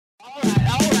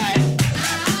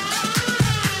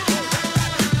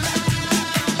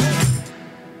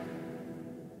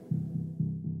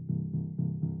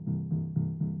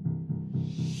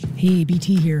Hey,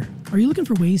 BT here. Are you looking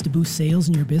for ways to boost sales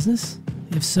in your business?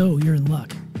 If so, you're in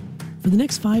luck. For the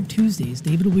next 5 Tuesdays,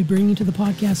 David will be bringing to the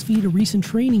podcast feed a recent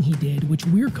training he did, which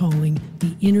we're calling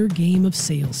the Inner Game of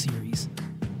Sales series.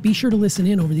 Be sure to listen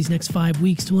in over these next 5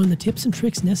 weeks to learn the tips and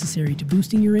tricks necessary to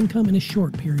boosting your income in a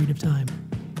short period of time.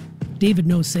 David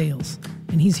knows sales,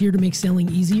 and he's here to make selling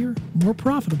easier, more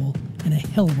profitable, and a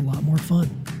hell of a lot more fun.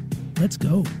 Let's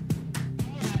go.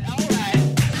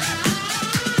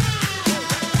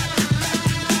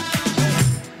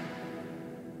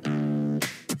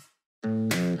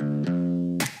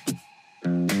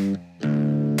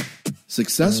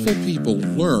 Successful people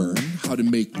learn how to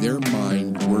make their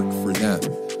mind work for them.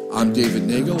 I'm David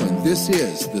Nagel, and this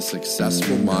is the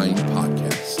Successful Mind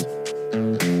Podcast.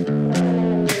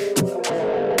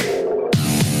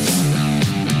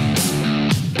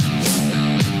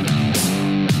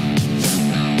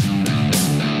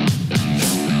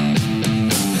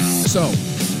 So,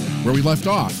 where we left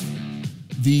off,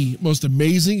 the most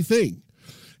amazing thing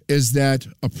is that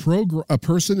a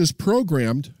person is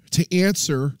programmed to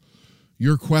answer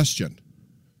your question.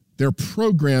 They're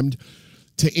programmed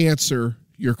to answer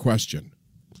your question.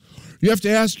 You have to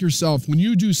ask yourself, when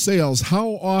you do sales,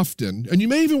 how often, and you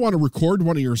may even want to record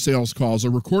one of your sales calls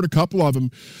or record a couple of them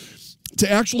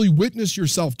to actually witness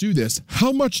yourself do this.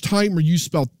 How much time do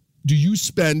you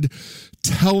spend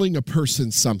telling a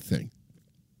person something?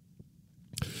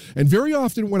 And very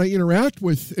often when I interact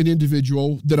with an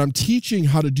individual that I'm teaching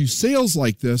how to do sales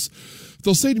like this,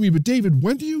 they'll say to me, but David,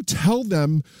 when do you tell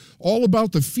them all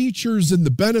about the features and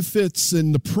the benefits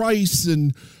and the price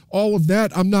and all of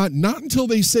that? Not until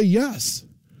they say yes.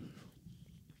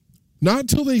 Not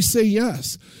until they say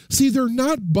yes. See, they're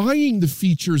not buying the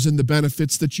features and the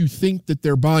benefits that you think that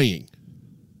they're buying.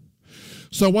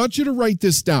 So I want you to write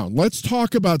this down. Let's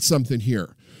talk about something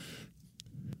here.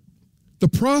 The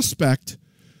prospect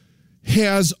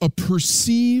has a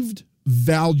perceived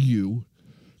value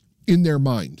in their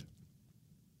mind.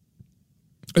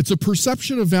 It's a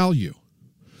perception of value.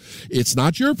 It's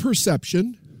not your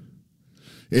perception.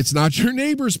 It's not your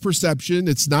neighbor's perception.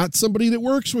 It's not somebody that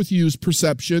works with you's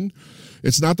perception.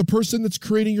 It's not the person that's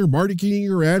creating your marketing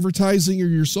or advertising or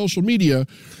your social media.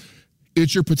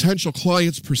 It's your potential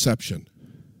client's perception.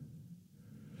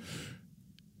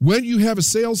 When you have a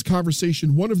sales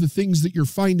conversation, one of the things that you're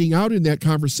finding out in that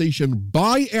conversation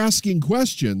by asking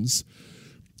questions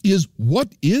is,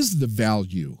 what is the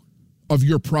value of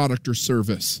your product or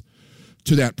service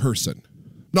to that person?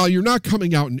 Now, you're not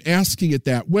coming out and asking it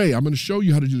that way. I'm going to show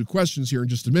you how to do the questions here in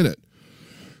just a minute.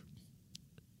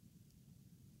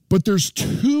 But there's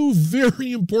 2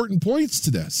 very important points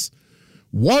to this.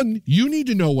 One, you need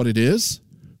to know what it is,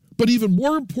 but even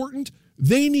more important,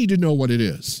 they need to know what it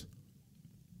is.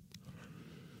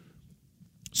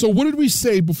 So what did we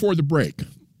say before the break?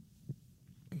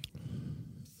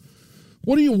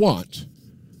 What do you want?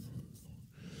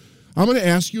 I'm going to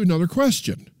ask you another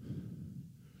question.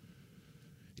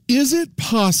 Is it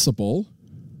possible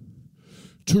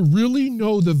to really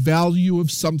know the value of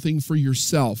something for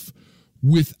yourself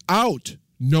without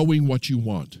knowing what you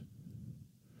want?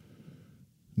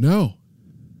 No.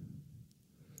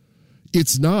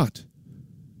 It's not.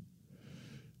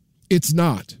 It's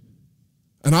not.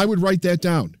 And I would write that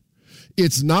down.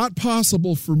 It's not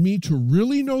possible for me to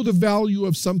really know the value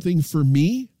of something for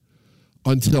me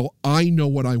until I know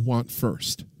what I want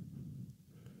first.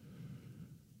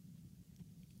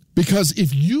 Because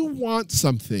if you want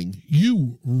something,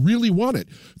 you really want it.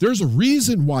 There's a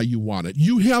reason why you want it.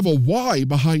 You have a why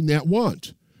behind that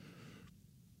want.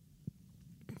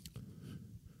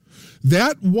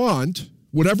 That want,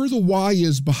 whatever the why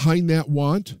is behind that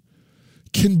want,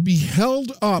 can be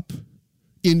held up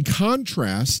in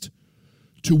contrast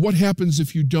to what happens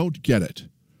if you don't get it.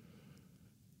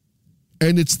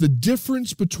 And it's the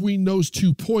difference between those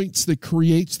 2 points that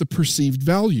creates the perceived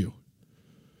value.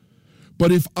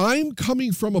 But if I'm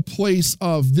coming from a place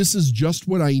of this is just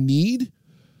what I need,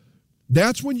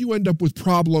 that's when you end up with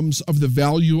problems of the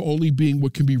value only being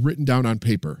what can be written down on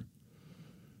paper.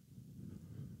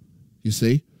 You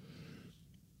see?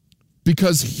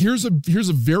 Because here's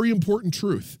a very important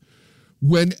truth.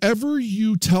 Whenever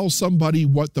you tell somebody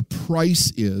what the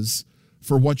price is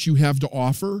for what you have to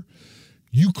offer,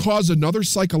 you cause another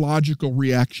psychological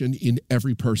reaction in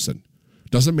every person.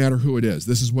 Doesn't matter who it is.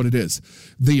 This is what it is.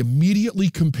 They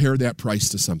immediately compare that price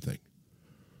to something.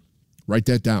 Write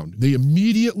that down. They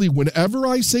immediately, whenever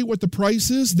I say what the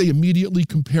price is, they immediately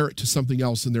compare it to something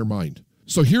else in their mind.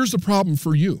 So here's the problem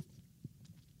for you.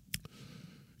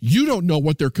 You don't know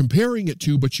what they're comparing it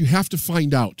to, but you have to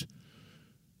find out.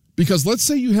 Because let's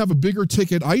say you have a bigger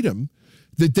ticket item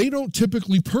that they don't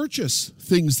typically purchase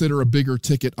things that are a bigger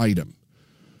ticket item.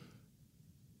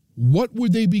 What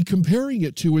would they be comparing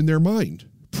it to in their mind?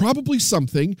 Probably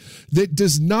something that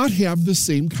does not have the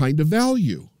same kind of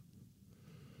value.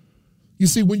 You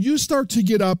see, when you start to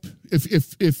get up,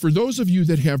 if for those of you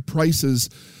that have prices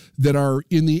that are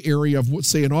in the area of what,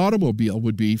 say, an automobile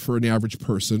would be for an average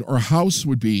person, or a house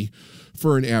would be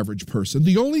for an average person,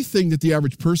 the only thing that the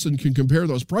average person can compare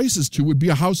those prices to would be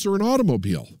a house or an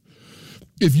automobile.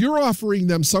 If you're offering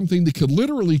them something that could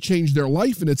literally change their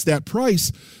life and it's that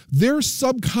price, their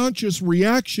subconscious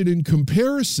reaction in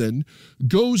comparison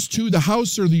goes to the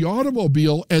house or the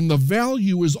automobile, and the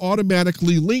value is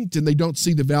automatically linked, and they don't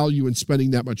see the value in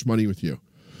spending that much money with you.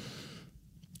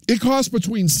 It costs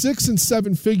between 6 and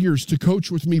 7 figures to coach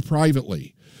with me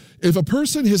privately. If a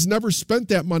person has never spent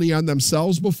that money on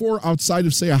themselves before outside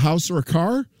of, say, a house or a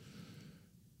car,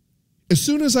 as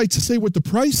soon as I say what the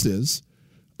price is,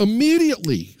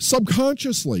 immediately,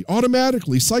 subconsciously,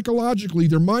 automatically, psychologically,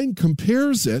 their mind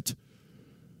compares it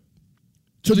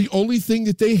to the only thing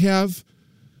that they have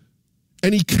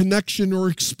any connection or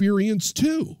experience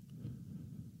to.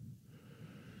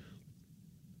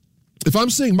 If I'm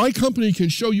saying my company can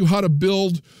show you how to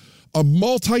build a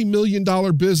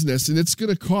multi-million-dollar business and it's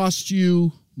going to cost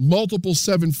you multiple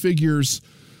 7 figures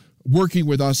working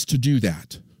with us to do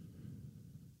that,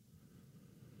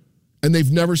 and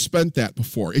they've never spent that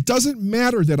before, it doesn't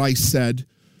matter that I said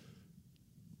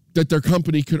that their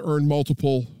company could earn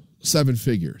multiple 7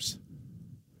 figures.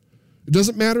 It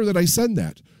doesn't matter that I said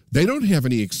that. They don't have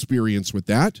any experience with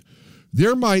that.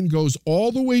 Their mind goes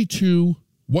all the way to,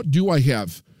 what do I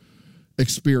have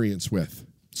experience with?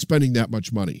 Spending that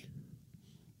much money.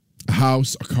 A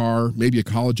house, a car, maybe a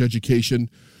college education.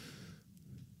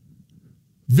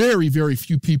 Very, very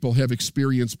few people have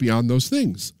experience beyond those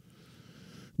things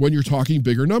when you're talking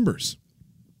bigger numbers.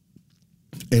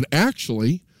 And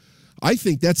actually, I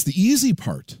think that's the easy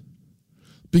part.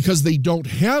 Because they don't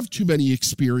have too many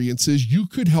experiences, you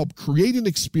could help create an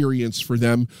experience for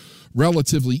them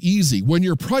relatively easy. When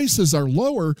your prices are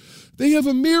lower, they have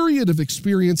a myriad of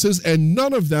experiences, and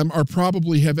none of them are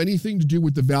probably have anything to do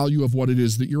with the value of what it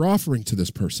is that you're offering to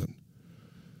this person.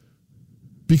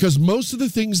 Because most of the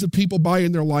things that people buy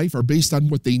in their life are based on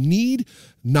what they need,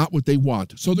 not what they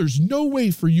want. So there's no way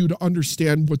for you to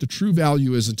understand what the true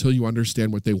value is until you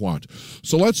understand what they want.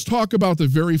 So let's talk about the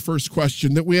very first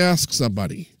question that we ask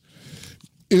somebody.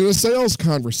 In a sales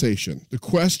conversation, the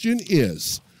question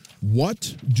is,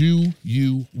 what do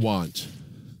you want?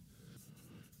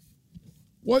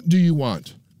 What do you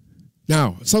want?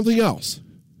 Now, something else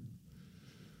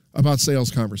about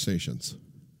sales conversations.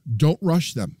 Don't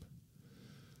rush them.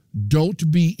 Don't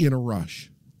be in a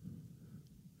rush.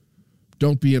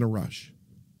 Don't be in a rush.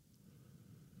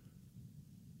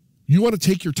 You want to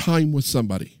take your time with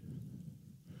somebody.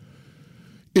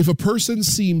 If a person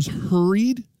seems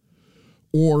hurried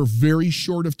or very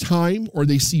short of time, or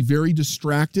they seem very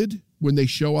distracted when they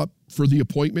show up for the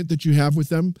appointment that you have with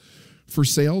them for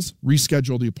sales,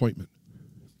 reschedule the appointment.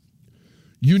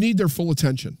 You need their full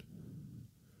attention.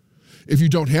 If you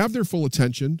don't have their full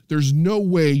attention, there's no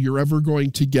way you're ever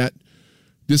going to get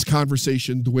this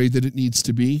conversation the way that it needs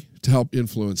to be to help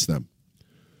influence them.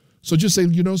 So just say,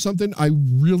 you know something, I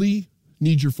really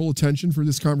need your full attention for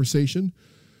this conversation.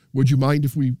 Would you mind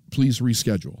if we please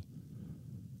reschedule?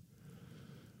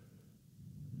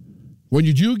 When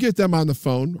you do get them on the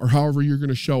phone, or however you're going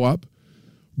to show up,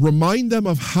 remind them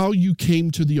of how you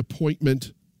came to the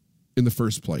appointment in the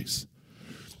first place.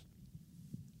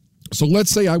 So let's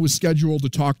say I was scheduled to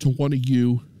talk to one of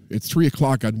you at 3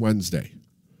 o'clock on Wednesday,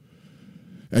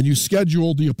 and you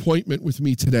scheduled the appointment with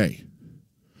me today.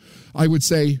 I would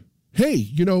say, hey,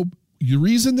 you know, the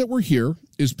reason that we're here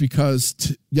is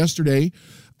because yesterday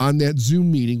on that Zoom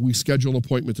meeting, we scheduled an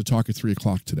appointment to talk at 3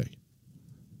 o'clock today.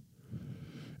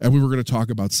 And we were going to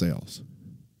talk about sales.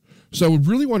 So I would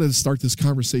really want to start this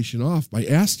conversation off by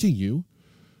asking you,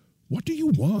 what do you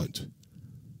want?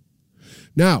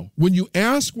 Now, when you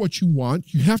ask what you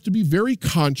want, you have to be very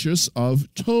conscious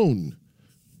of tone.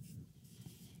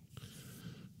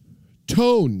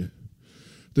 Tone.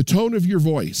 The tone of your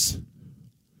voice.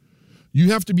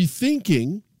 You have to be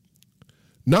thinking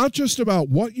not just about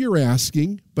what you're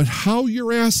asking, but how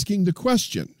you're asking the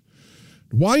question.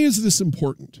 Why is this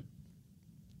important?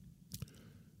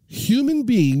 Human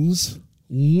beings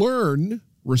learn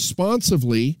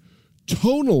responsively,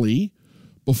 tonally,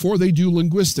 before they do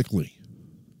linguistically.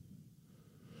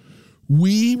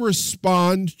 We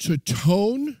respond to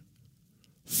tone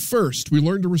first. We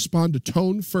learn to respond to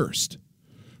tone first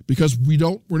because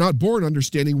we're not born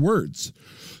understanding words.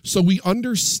 So we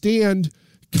understand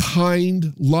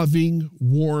kind, loving,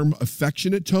 warm,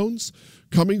 affectionate tones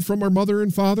coming from our mother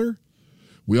and father.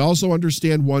 We also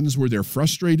understand ones where they're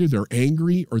frustrated, they're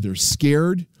angry, or they're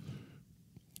scared.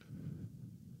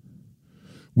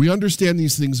 We understand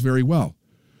these things very well.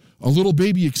 A little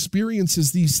baby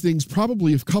experiences these things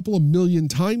probably a couple of million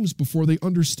times before they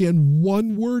understand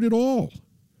one word at all.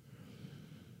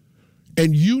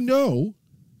 And you know,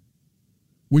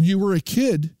 when you were a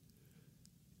kid,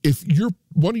 if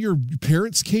one of your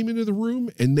parents came into the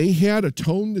room and they had a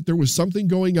tone that there was something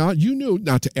going on, you knew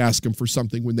not to ask them for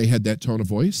something when they had that tone of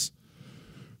voice.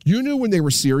 You knew when they were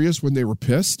serious, when they were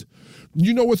pissed.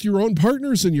 You know with your own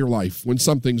partners in your life when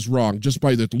something's wrong, just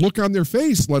by the look on their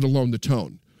face, let alone the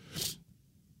tone.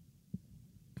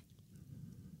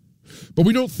 But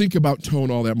we don't think about tone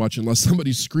all that much unless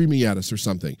somebody's screaming at us or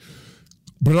something.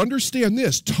 But understand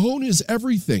this, tone is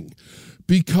everything,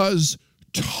 because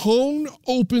tone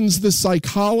opens the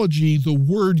psychology, the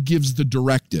word gives the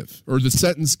directive, or the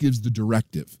sentence gives the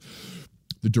directive.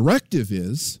 The directive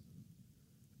is,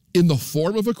 in the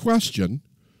form of a question,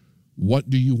 what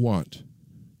do you want?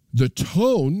 The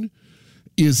tone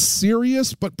is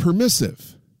serious but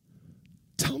permissive.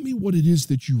 Tell me what it is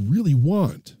that you really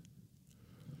want.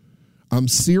 I'm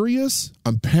serious,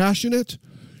 I'm passionate,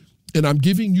 and I'm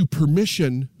giving you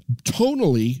permission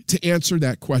tonally to answer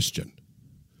that question.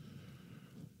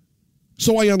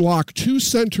 So I unlock two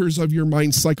centers of your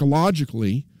mind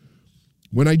psychologically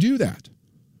when I do that,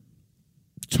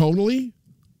 tonally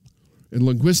and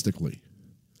linguistically.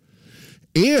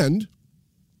 And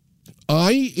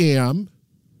I am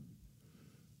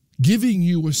giving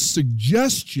you a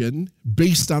suggestion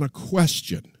based on a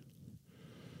question.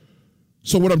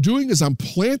 So what I'm doing is I'm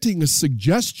planting a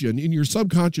suggestion in your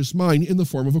subconscious mind in the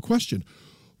form of a question.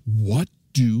 What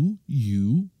do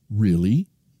you really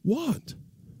want?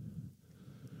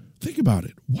 Think about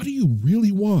it. What do you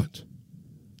really want?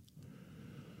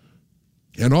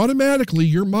 And automatically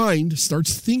your mind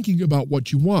starts thinking about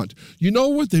what you want. You know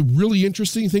what the really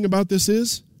interesting thing about this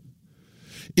is?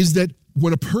 Is that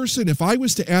when a person, if I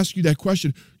was to ask you that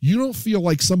question, you don't feel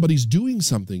like somebody's doing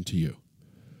something to you.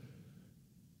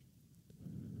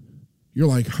 You're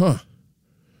like,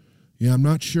 yeah, I'm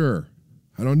not sure.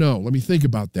 I don't know. Let me think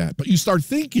about that. But you start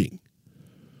thinking.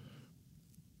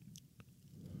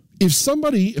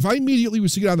 If I immediately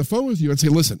was to get on the phone with you and say,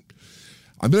 listen,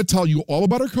 I'm going to tell you all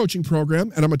about our coaching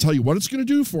program, and I'm going to tell you what it's going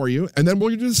to do for you, and then we're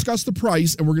going to discuss the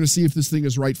price, and we're going to see if this thing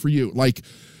is right for you. Like,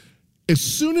 as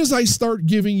soon as I start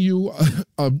giving you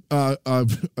a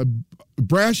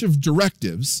brash of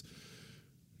directives,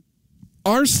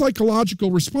 our psychological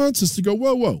response is to go,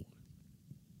 whoa.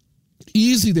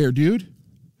 Easy there, dude.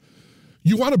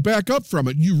 You want to back up from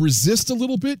it. You resist a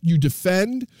little bit. You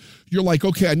defend. You're like,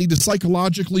 okay, I need to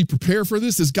psychologically prepare for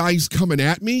this. This guy's coming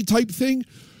at me type thing.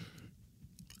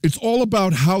 It's all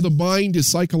about how the mind is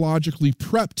psychologically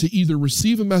prepped to either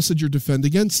receive a message or defend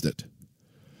against it.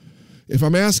 If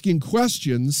I'm asking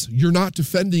questions, you're not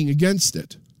defending against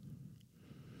it.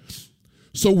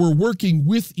 So we're working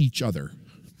with each other.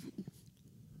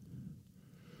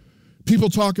 People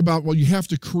talk about, well, you have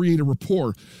to create a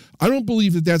rapport. I don't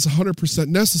believe that that's 100%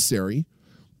 necessary,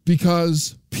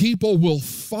 because people will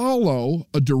follow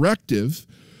a directive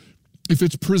if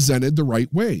it's presented the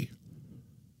right way.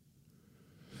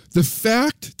 The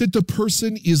fact that the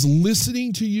person is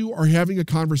listening to you or having a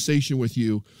conversation with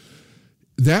you,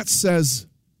 that says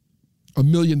a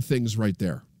million things right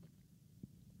there.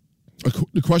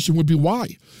 The question would be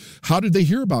why? How did they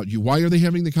hear about you? Why are they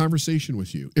having the conversation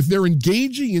with you? If they're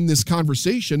engaging in this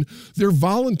conversation, they're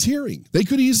volunteering. They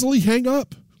could easily hang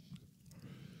up.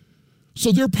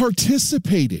 So they're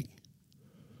participating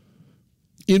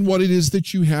in what it is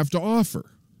that you have to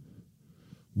offer.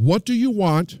 What do you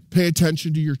want? Pay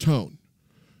attention to your tone.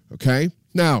 Okay?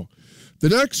 Now, the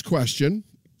next question,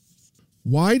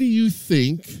 why do you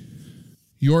think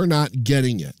you're not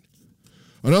getting it?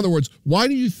 In other words, why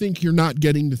do you think you're not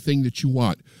getting the thing that you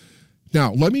want?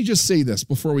 Now, let me just say this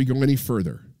before we go any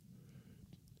further.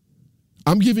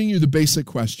 I'm giving you the basic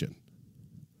question.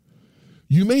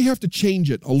 You may have to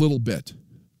change it a little bit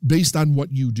based on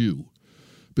what you do,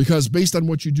 because based on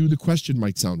what you do, the question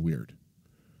might sound weird,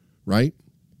 right?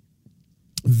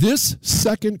 This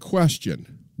second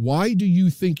question, why do you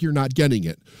think you're not getting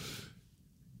it,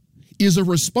 is a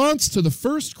response to the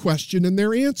first question and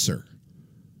their answer.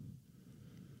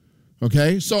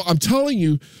 Okay, so I'm telling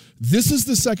you, this is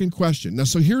the second question. Now,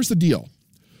 so here's the deal.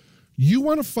 You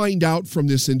want to find out from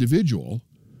this individual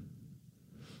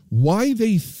why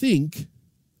they think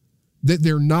that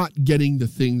they're not getting the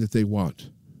thing that they want.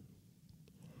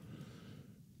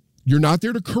 You're not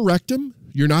there to correct them.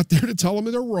 You're not there to tell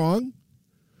them they're wrong.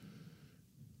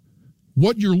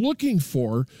 What you're looking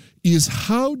for is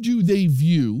how do they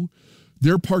view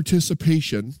their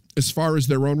participation as far as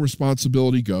their own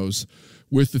responsibility goes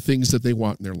with the things that they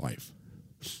want in their life.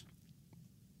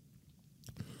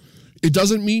 It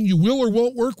doesn't mean you will or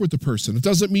won't work with the person. It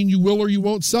doesn't mean you will or you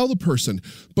won't sell the person.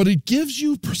 But it gives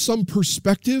you some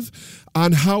perspective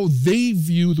on how they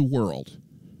view the world.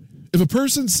 If a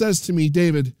person says to me,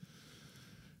 David,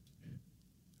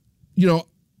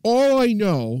 all I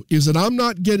know is that I'm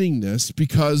not getting this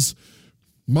because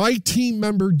my team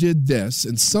member did this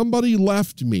and somebody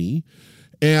left me,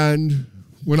 and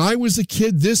when I was a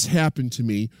kid, this happened to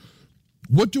me.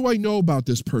 What do I know about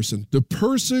this person? The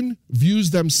person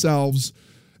views themselves,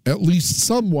 at least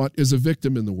somewhat, as a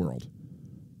victim in the world.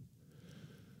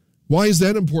 Why is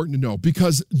that important to know?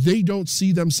 Because they don't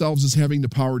see themselves as having the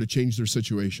power to change their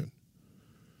situation.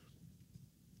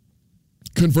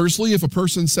 Conversely, if a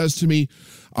person says to me,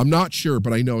 I'm not sure,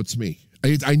 but I know it's me.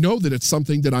 I know that it's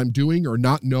something that I'm doing or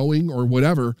not knowing or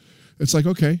whatever. It's like,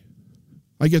 okay,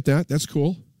 I get that. That's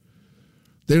cool.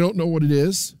 They don't know what it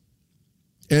is.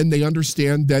 And they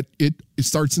understand that it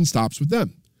starts and stops with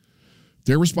them.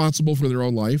 They're responsible for their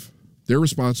own life. They're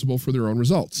responsible for their own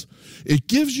results. It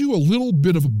gives you a little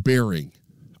bit of a bearing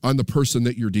on the person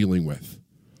that you're dealing with.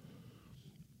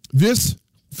 This,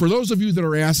 for those of you that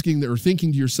are asking, that are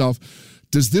thinking to yourself,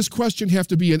 does this question have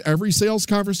to be in every sales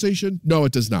conversation? No,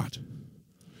 it does not.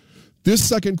 This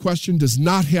second question does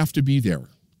not have to be there.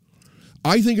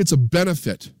 I think it's a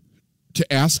benefit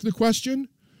to ask the question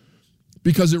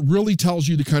because it really tells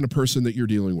you the kind of person that you're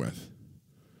dealing with.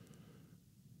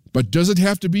 But does it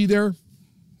have to be there?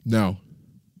 No.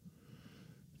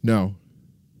 No.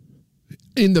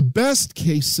 In the best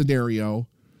case scenario,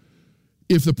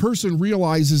 if the person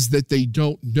realizes that they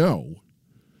don't know,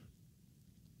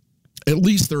 at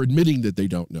least they're admitting that they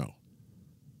don't know.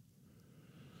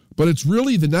 But it's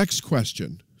really the next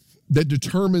question that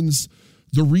determines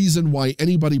the reason why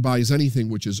anybody buys anything,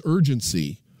 which is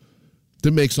urgency,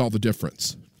 that makes all the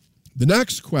difference. The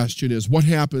next question is, what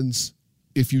happens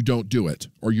if you don't do it,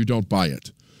 or you don't buy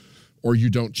it, or you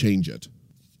don't change it?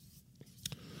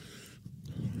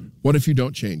 What if you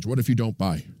don't change? What if you don't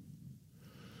buy?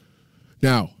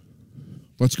 Now,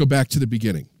 let's go back to the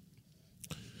beginning.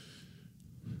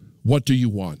 What do you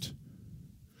want?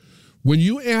 When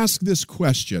you ask this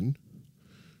question,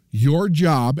 your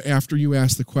job after you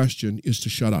ask the question is to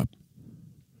shut up.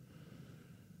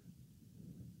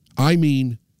 I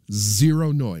mean,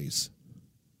 zero noise.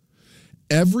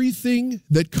 Everything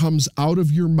that comes out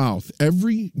of your mouth,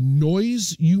 every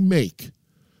noise you make,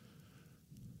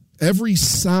 every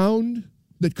sound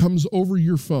that comes over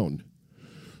your phone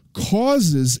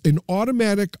causes an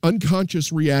automatic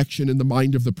unconscious reaction in the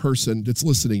mind of the person that's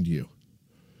listening to you.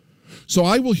 So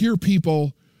I will hear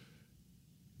people,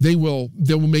 they will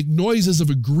make noises of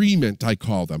agreement, I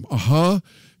call them.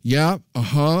 Yeah,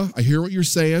 I hear what you're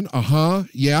saying.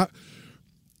 Yeah.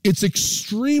 It's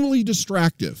extremely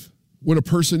distractive when a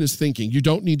person is thinking. You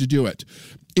don't need to do it.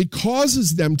 It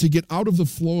causes them to get out of the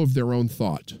flow of their own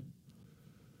thought.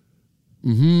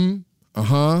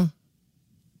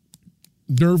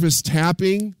 Nervous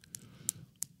tapping,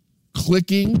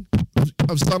 clicking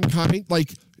of some kind.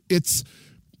 Like, it's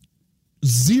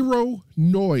zero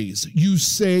noise. You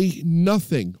say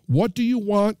nothing. What do you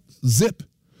want? Zip.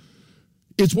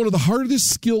 It's one of the hardest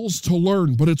skills to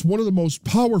learn, but it's one of the most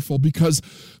powerful because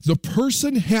the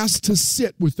person has to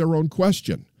sit with their own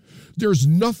question. There's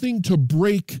nothing to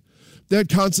break that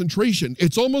concentration.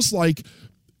 It's almost like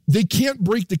they can't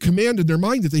break the command in their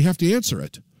mind that they have to answer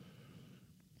it.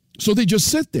 So they just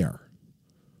sit there.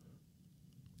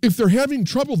 If they're having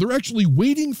trouble, they're actually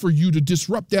waiting for you to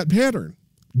disrupt that pattern.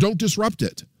 Don't disrupt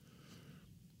it.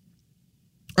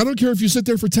 I don't care if you sit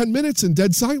there for 10 minutes in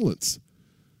dead silence.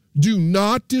 Do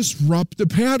not disrupt the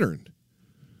pattern.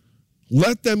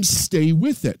 Let them stay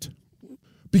with it.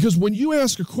 Because when you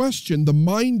ask a question, the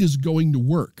mind is going to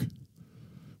work.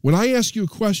 When I ask you a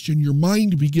question, your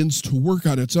mind begins to work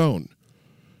on its own.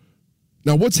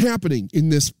 Now, what's happening in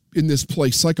this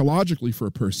place psychologically for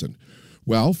a person?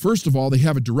 Well, first of all, they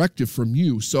have a directive from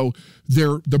you. So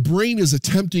the brain is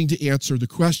attempting to answer the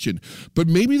question. But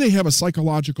maybe they have a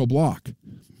psychological block.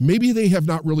 Maybe they have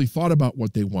not really thought about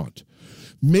what they want.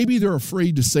 Maybe they're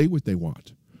afraid to say what they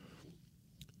want.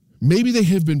 Maybe they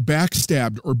have been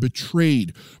backstabbed or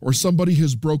betrayed, or somebody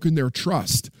has broken their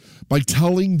trust by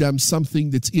telling them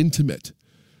something that's intimate.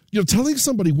 Telling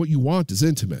somebody what you want is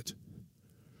intimate.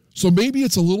 So maybe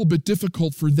it's a little bit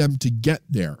difficult for them to get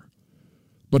there.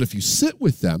 But if you sit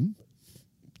with them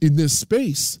in this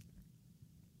space,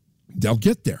 they'll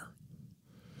get there.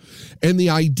 And the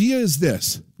idea is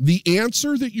this: the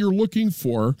answer that you're looking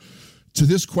for to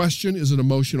this question is an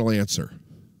emotional answer.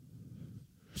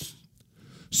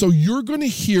 So you're going to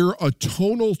hear a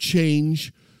tonal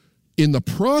change in the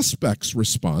prospect's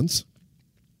response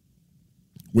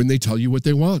when they tell you what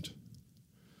they want.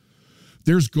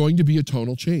 There's going to be a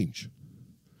tonal change.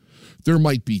 There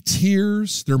might be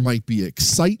tears, there might be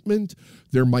excitement,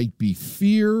 there might be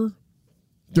fear,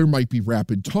 there might be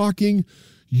rapid talking.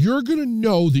 You're going to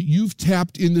know that you've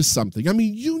tapped into something. I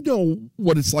mean, you know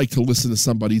what it's like to listen to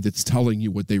somebody that's telling you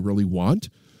what they really want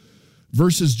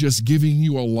versus just giving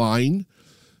you a line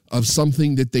of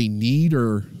something that they need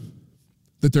or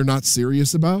that they're not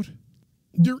serious about.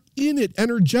 They're in it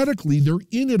energetically, they're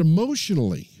in it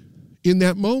emotionally in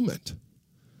that moment.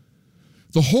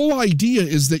 The whole idea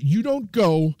is that you don't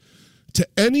go to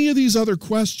any of these other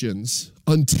questions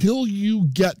until you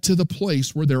get to the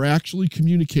place where they're actually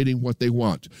communicating what they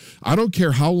want. I don't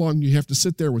care how long you have to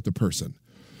sit there with the person,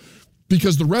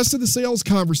 because the rest of the sales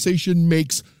conversation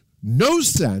makes no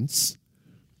sense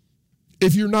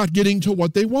if you're not getting to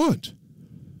what they want.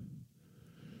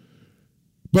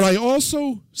 But I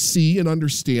also see and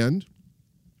understand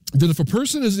that if a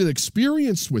person is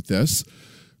inexperienced with this,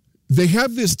 they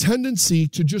have this tendency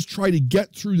to just try to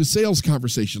get through the sales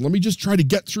conversation. Let me just try to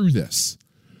get through this.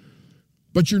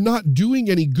 But you're not doing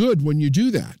any good when you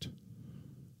do that.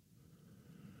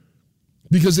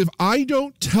 Because if I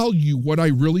don't tell you what I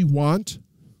really want,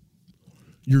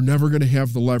 you're never going to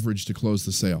have the leverage to close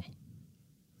the sale.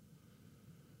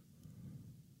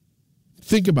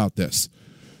 Think about this.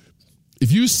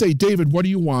 If you say, David, what do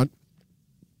you want?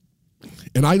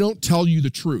 And I don't tell you the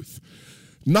truth.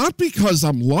 Not because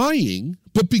I'm lying,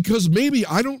 but because maybe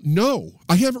I don't know.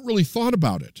 I haven't really thought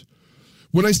about it.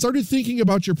 When I started thinking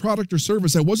about your product or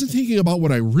service, I wasn't thinking about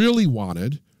what I really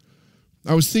wanted.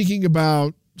 I was thinking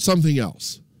about something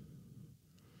else.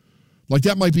 Like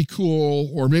that might be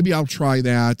cool, or maybe I'll try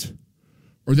that,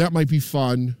 or that might be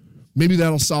fun. Maybe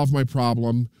that'll solve my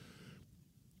problem.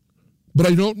 But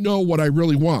I don't know what I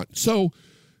really want. So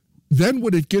then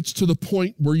when it gets to the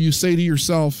point where you say to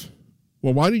yourself,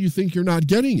 well, why do you think you're not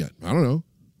getting it? I don't know.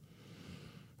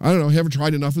 Haven't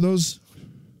tried enough of those.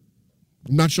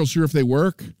 I'm not so sure if they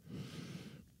work.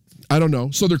 I don't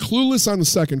know. So they're clueless on the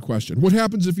second question. What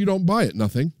happens if you don't buy it?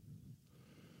 Nothing.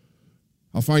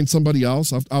 I'll find somebody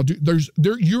else.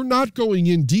 You're not going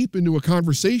in deep into a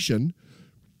conversation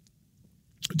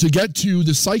to get to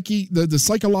the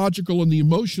psychological and the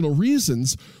emotional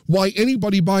reasons why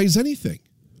anybody buys anything.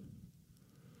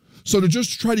 So to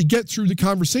just try to get through the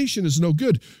conversation is no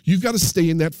good. You've got to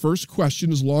stay in that first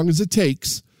question as long as it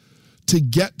takes to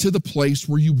get to the place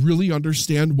where you really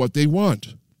understand what they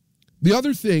want. The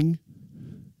other thing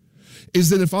is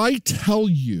that if I tell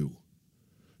you,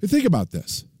 and think about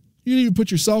this, you need to put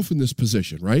yourself in this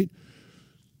position, right?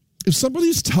 If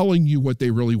somebody's telling you what they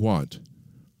really want,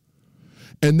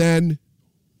 and then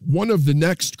one of the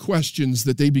next questions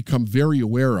that they become very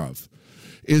aware of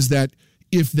is that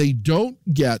if they don't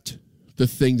get the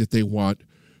thing that they want,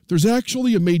 there's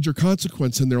actually a major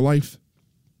consequence in their life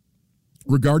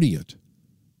regarding it.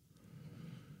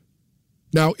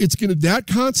 Now, that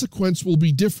consequence will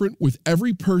be different with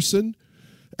every person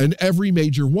and every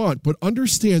major want, but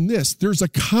understand this, there's a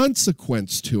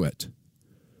consequence to it.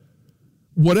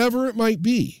 Whatever it might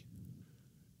be.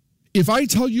 If I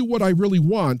tell you what I really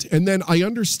want, and then I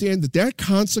understand that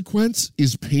consequence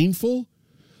is painful,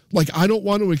 like I don't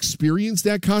want to experience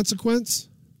that consequence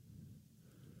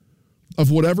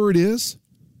of whatever it is,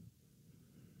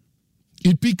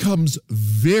 it becomes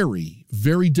very,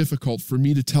 very difficult for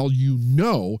me to tell you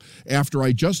no after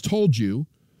I just told you,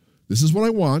 this is what I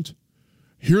want,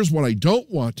 here's what I don't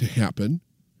want to happen.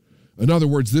 In other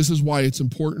words, this is why it's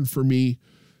important for me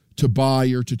to buy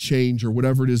or to change or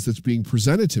whatever it is that's being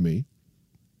presented to me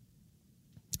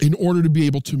in order to be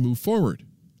able to move forward.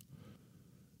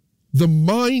 The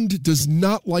mind does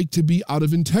not like to be out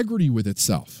of integrity with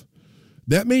itself.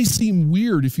 That may seem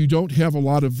weird if you don't have a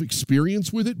lot of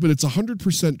experience with it, but it's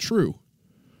 100% true.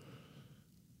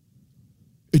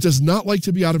 It does not like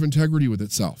to be out of integrity with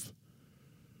itself.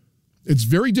 It's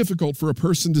very difficult for a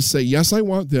person to say, yes, I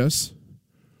want this.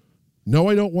 No,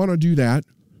 I don't want to do that.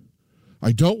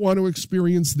 I don't want to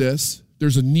experience this.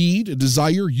 There's a need, a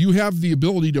desire. You have the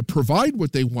ability to provide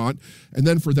what they want, and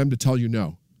then for them to tell you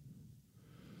no.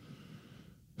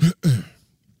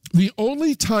 The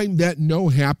only time that no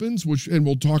happens, and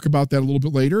we'll talk about that a little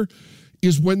bit later,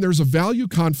 is when there's a value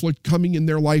conflict coming in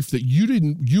their life that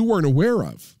you weren't aware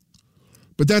of.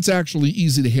 But that's actually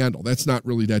easy to handle. That's not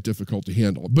really that difficult to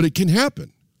handle. But it can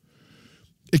happen.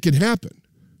 It can happen.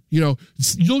 You know,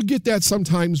 you'll get that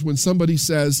sometimes when somebody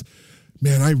says,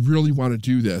 man, I really want to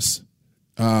do this.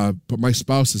 but my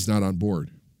spouse is not on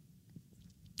board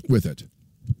with it.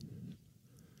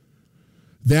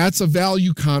 That's a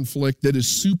value conflict that is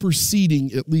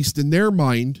superseding, at least in their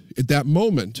mind at that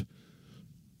moment,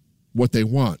 what they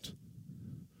want.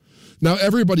 Now,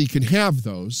 everybody can have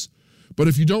those, but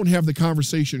if you don't have the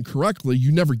conversation correctly,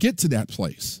 you never get to that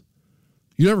place.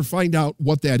 You never find out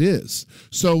what that is.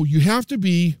 So you have to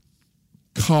be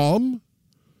calm,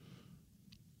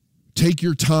 take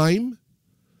your time,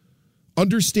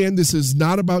 understand this is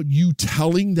not about you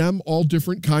telling them all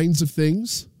different kinds of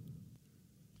things,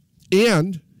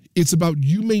 and it's about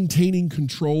you maintaining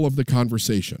control of the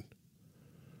conversation.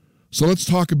 So let's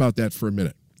talk about that for a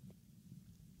minute.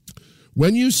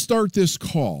 When you start this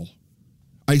call,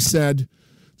 I said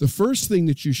the first thing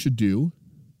that you should do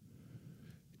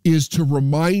is to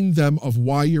remind them of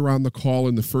why you're on the call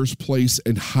in the first place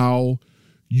and how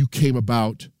you came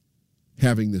about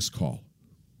having this call.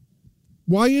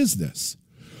 Why is this?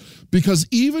 Because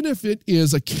even if it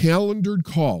is a calendared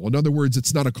call, in other words,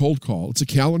 it's not a cold call, it's a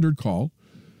calendared call,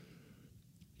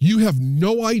 you have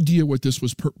no idea what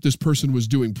this person was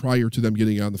doing prior to them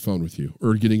getting on the phone with you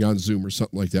or getting on Zoom or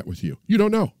something like that with you. You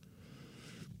don't know.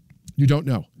 You don't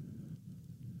know.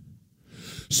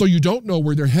 So you don't know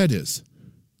where their head is.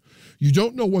 You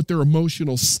don't know what their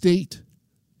emotional state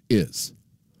is.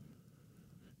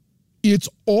 It's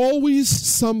always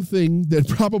something that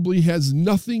probably has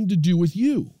nothing to do with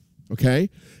you, okay?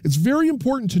 It's very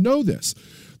important to know this,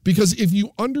 because if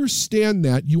you understand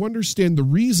that, you understand the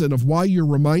reason of why you're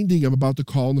reminding them about the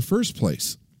call in the first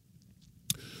place.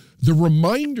 The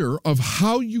reminder of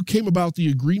how you came about the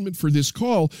agreement for this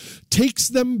call takes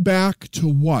them back to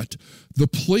what? The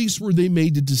place where they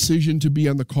made the decision to be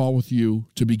on the call with you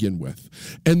to begin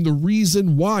with, and the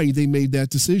reason why they made that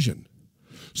decision.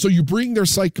 So you bring their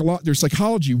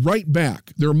psychology right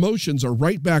back. Their emotions are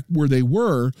right back where they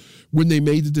were when they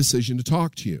made the decision to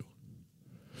talk to you.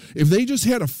 If they just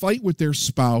had a fight with their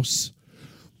spouse,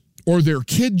 or their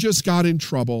kid just got in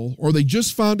trouble, or they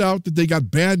just found out that they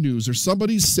got bad news, or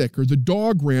somebody's sick, or the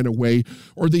dog ran away,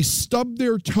 or they stubbed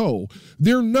their toe,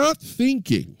 they're not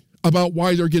thinking about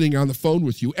why they're getting on the phone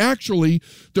with you. Actually,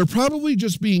 they're probably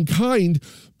just being kind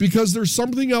because there's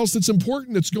something else that's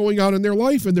important that's going on in their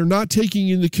life, and they're not taking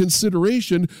into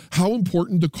consideration how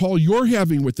important the call you're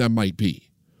having with them might be.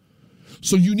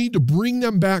 So you need to bring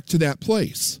them back to that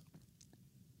place.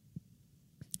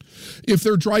 If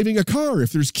they're driving a car,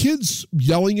 if there's kids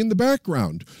yelling in the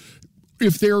background,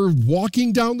 if they're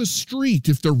walking down the street,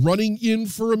 if they're running in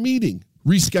for a meeting,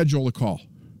 reschedule the call.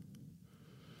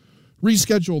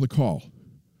 Reschedule the call.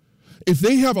 If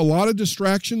they have a lot of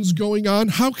distractions going on,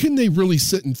 how can they really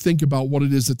sit and think about what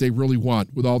it is that they really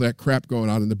want with all that crap going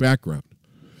on in the background?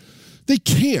 They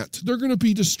can't. They're going to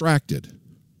be distracted.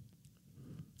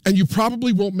 And you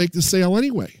probably won't make the sale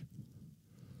anyway.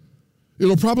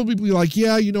 It'll probably be like,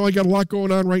 yeah, I got a lot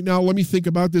going on right now. Let me think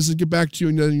about this and get back to you,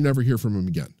 and then you never hear from them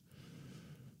again.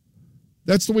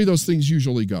 That's the way those things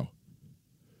usually go.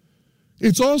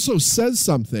 It also says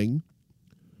something.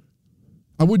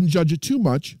 I wouldn't judge it too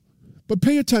much, but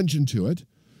pay attention to it.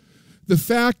 The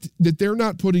fact that they're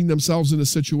not putting themselves in a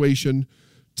situation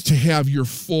to have your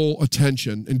full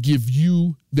attention and give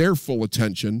you their full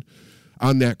attention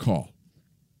on that call.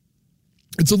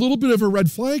 It's a little bit of a red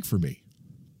flag for me.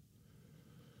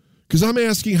 Because I'm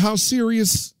asking, how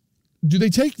serious do they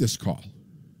take this call?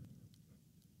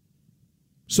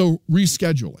 So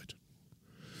reschedule it.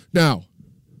 Now,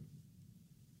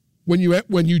 when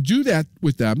you do that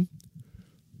with them,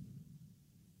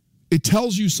 it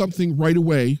tells you something right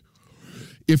away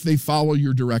if they follow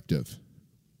your directive.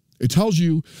 It tells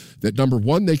you that, number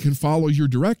one, they can follow your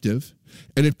directive,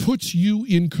 and it puts you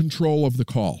in control of the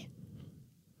call.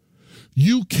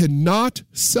 You cannot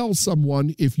sell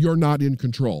someone if you're not in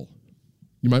control.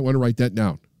 You might want to write that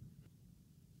down.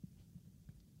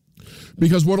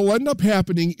 Because what will end up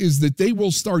happening is that they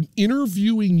will start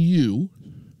interviewing you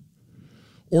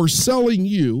or selling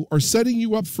you or setting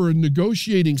you up for a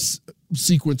negotiating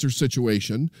sequence or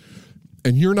situation,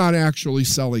 and you're not actually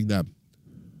selling them.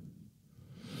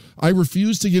 I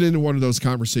refuse to get into one of those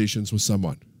conversations with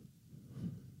someone.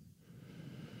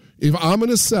 If I'm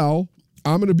going to sell,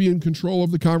 I'm going to be in control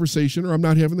of the conversation, or I'm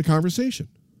not having the conversation.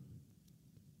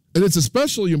 And it's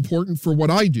especially important for what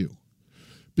I do,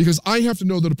 because I have to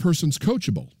know that a person's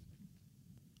coachable.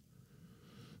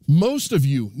 Most of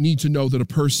you need to know that a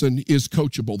person is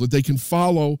coachable, that they can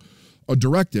follow a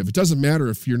directive. It doesn't matter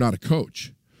if you're not a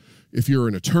coach. If you're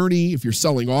an attorney, if you're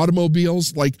selling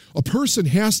automobiles, like, a person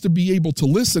has to be able to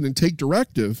listen and take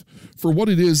directive for what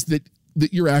it is that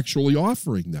you're actually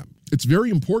offering them. It's very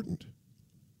important.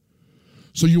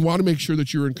 So you want to make sure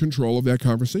that you're in control of that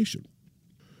conversation.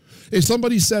 If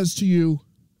somebody says to you,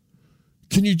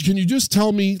 can you just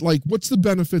tell me, like, what's the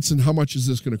benefits and how much is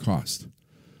this going to cost?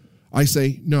 I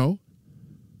say, no.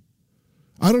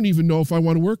 I don't even know if I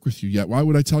want to work with you yet. Why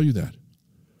would I tell you that?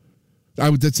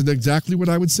 That's exactly what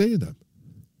I would say to them.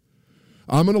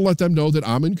 I'm going to let them know that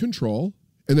I'm in control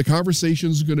and the conversation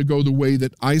is going to go the way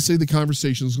that I say the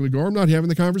conversation is going to go, or I'm not having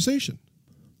the conversation.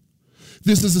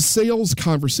 This is a sales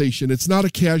conversation. It's not a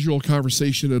casual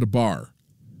conversation at a bar.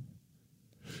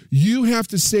 You have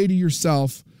to say to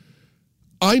yourself,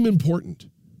 I'm important.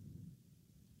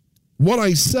 What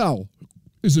I sell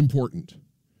is important.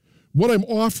 What I'm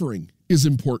offering is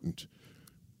important.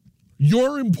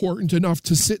 You're important enough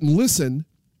to sit and listen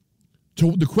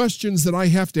to the questions that I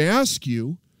have to ask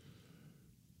you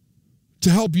to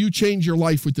help you change your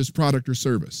life with this product or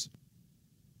service.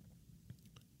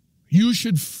 You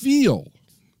should feel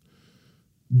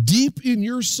deep in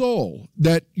your soul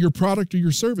that your product or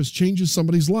your service changes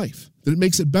somebody's life, that it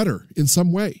makes it better in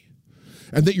some way,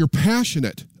 and that you're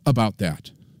passionate about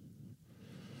that.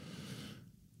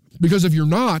 Because if you're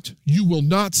not, you will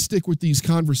not stick with these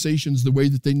conversations the way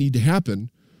that they need to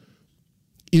happen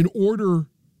in order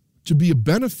to be a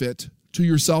benefit to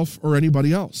yourself or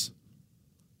anybody else.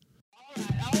 All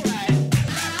right.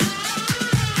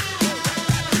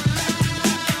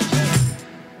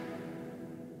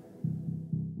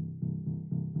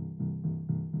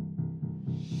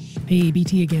 Hey,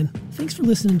 BT again. Thanks for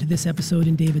listening to this episode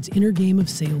in David's Inner Game of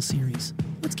Sales series.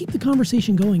 Let's keep the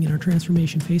conversation going in our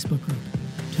Transformation Facebook group.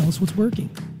 Tell us what's working,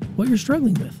 what you're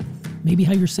struggling with, maybe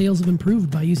how your sales have improved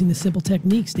by using the simple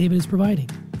techniques David is providing.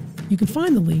 You can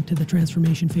find the link to the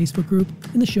Transformation Facebook group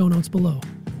in the show notes below.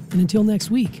 And until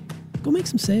next week, go make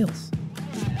some sales.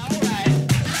 All right.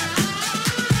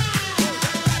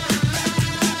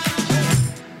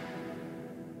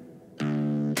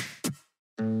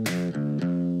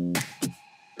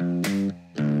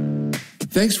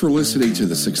 Thanks for listening to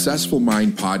the Successful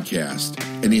Mind podcast.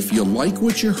 And if you like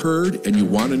what you heard and you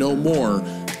want to know more,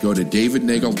 go to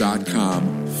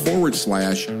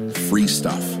davidnagel.com/free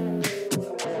stuff.